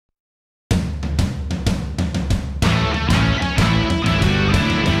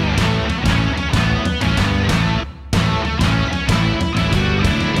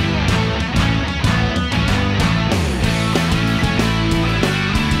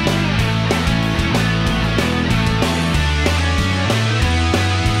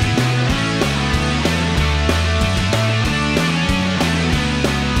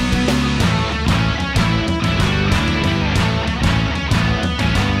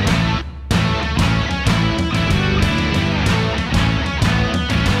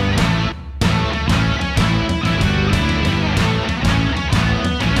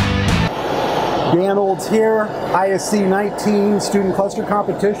here, ISC19 Student Cluster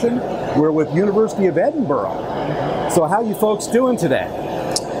Competition. We're with University of Edinburgh. So how you folks doing today?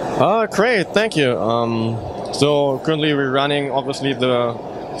 Great, thank you. So currently we're running obviously the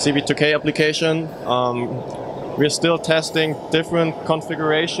CP2K application. We're still testing different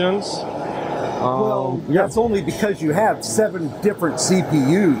configurations. Well, that's only because you have 7 different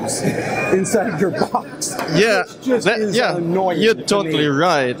CPUs inside your box. Yeah, annoying. you're totally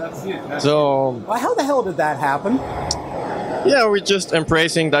right. So, how the hell did that happen? yeah, we're just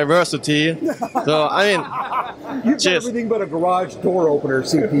embracing diversity. So I mean, you've got everything but a garage door opener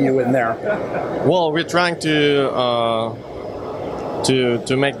CPU in there. Well, we're trying to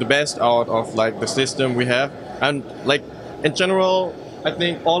make the best out of like the system we have, and like in general, I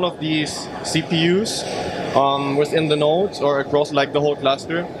think all of these CPUs within the nodes or across like the whole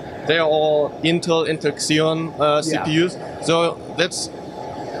cluster, they are all Intel Xeon CPUs. So that's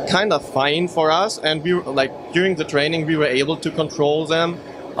kind of fine for us, and we like during the training we were able to control them.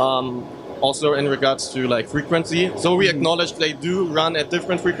 Also in regards to like frequency, so we acknowledge they do run at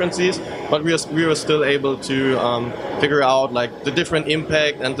different frequencies, but we were still able to figure out like the different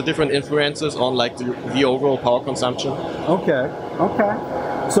impact and the different influences on like the overall power consumption. Okay.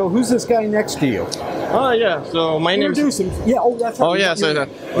 So who's this guy next to you? Oh yeah, so my name is... Yeah, oh that's right. Oh yeah, so yes.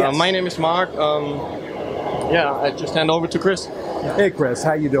 My name is Mark. Yeah, I just hand over to Chris. Hey Chris,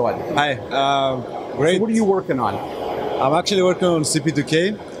 how you doing? Hi, great. So what are you working on? I'm actually working on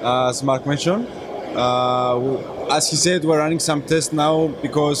CP2K, as Mark mentioned. As he said, we're running some tests now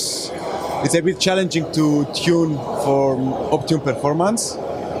because it's a bit challenging to tune for optimum performance.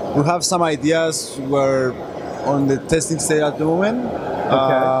 We have some ideas. We're on the testing stage at the moment.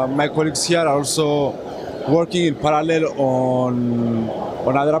 Okay. My colleagues here are also working in parallel on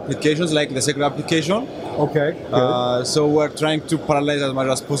other applications, like the second application. Okay. So we're trying to parallelize as much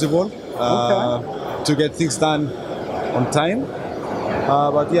as possible to get things done on time.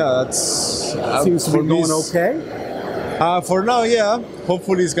 But yeah, that's seems to be going okay. For now, yeah.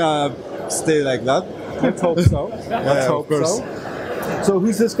 Hopefully it's gonna stay like that. Let's hope so. Let's hope of course. so. So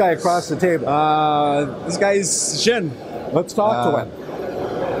who's this guy across the table? This guy is Jen. Let's talk to him.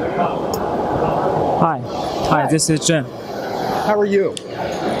 Hi, this is Jen. How are you?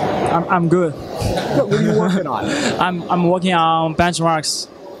 I'm good. What are you working on? I'm working on benchmarks.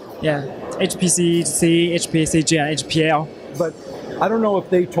 Yeah, HPCC, HPCG, and HPL. But I don't know if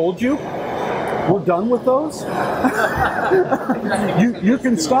they told you. We're done with those. you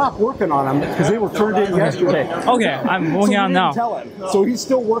can stop working on them because they were turned in yesterday. Okay, I'm working on now. Tell him. So he's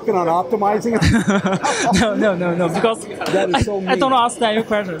still working on optimizing it? No, because that is so mean. I don't understand your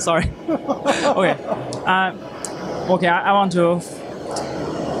question. Sorry. Okay. Okay, I want to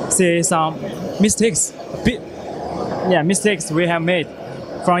say some mistakes. Mistakes we have made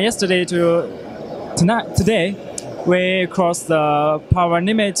from yesterday to today. We crossed the power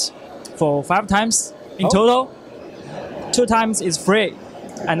limit for 5 times in total. 2 times is free,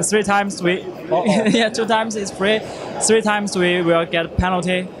 and 3 times we 2 times is free. 3 times we will get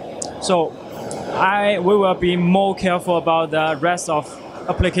penalty. So we will be more careful about the rest of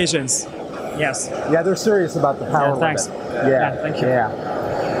applications. Yes. Yeah, they're serious about the power thanks. limit. Yeah, thank you. Yeah.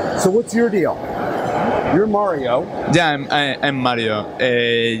 So what's your deal? You're Mario. Yeah, I'm Mario.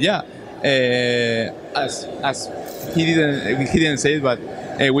 As he didn't say it, but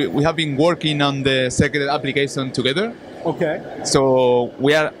we have been working on the second application together. Okay. So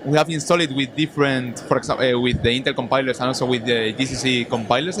we have installed it with different, for example, with the Intel compilers and also with the GCC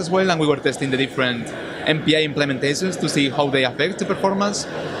compilers as well, and we were testing the different MPI implementations to see how they affect the performance.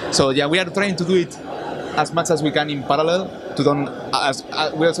 So yeah, we are trying to do it as much as we can in parallel.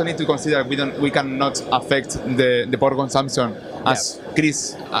 We also need to consider we cannot affect the power consumption as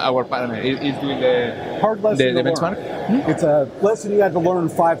Chris, our partner, is doing the benchmark. It's a lesson you had to learn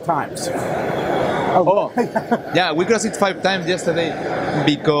 5 times. Oh, yeah, we crossed it 5 times yesterday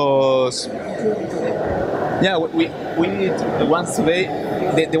because we did the ones today.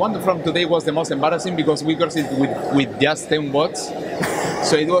 The one from today was the most embarrassing because we crossed it with just 10 watts.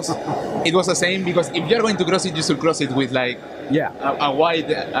 So it was the same, because if you're going to cross it, you should cross it with like a wide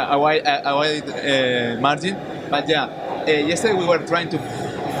margin. But yesterday we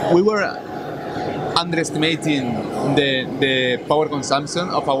were underestimating the power consumption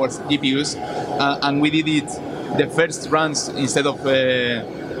of our GPUs, and we did it the first runs instead of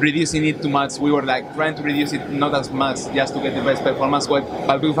reducing it too much. We were like trying to reduce it not as much just to get the best performance, but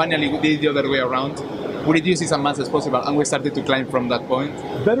we finally did it the other way around. We reduced it as much as possible, and we started to climb from that point.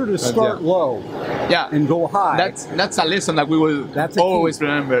 Better to start low, and go high. That's a lesson that we will always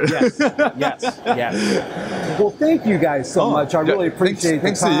remember. Yes. Well, thank you guys so much. I really appreciate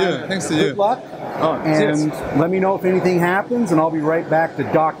thanks the time. to you. Thanks to you. Good luck. Cheers. And let me know if anything happens, and I'll be right back to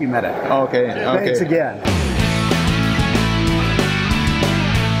document it. Okay. Thanks again.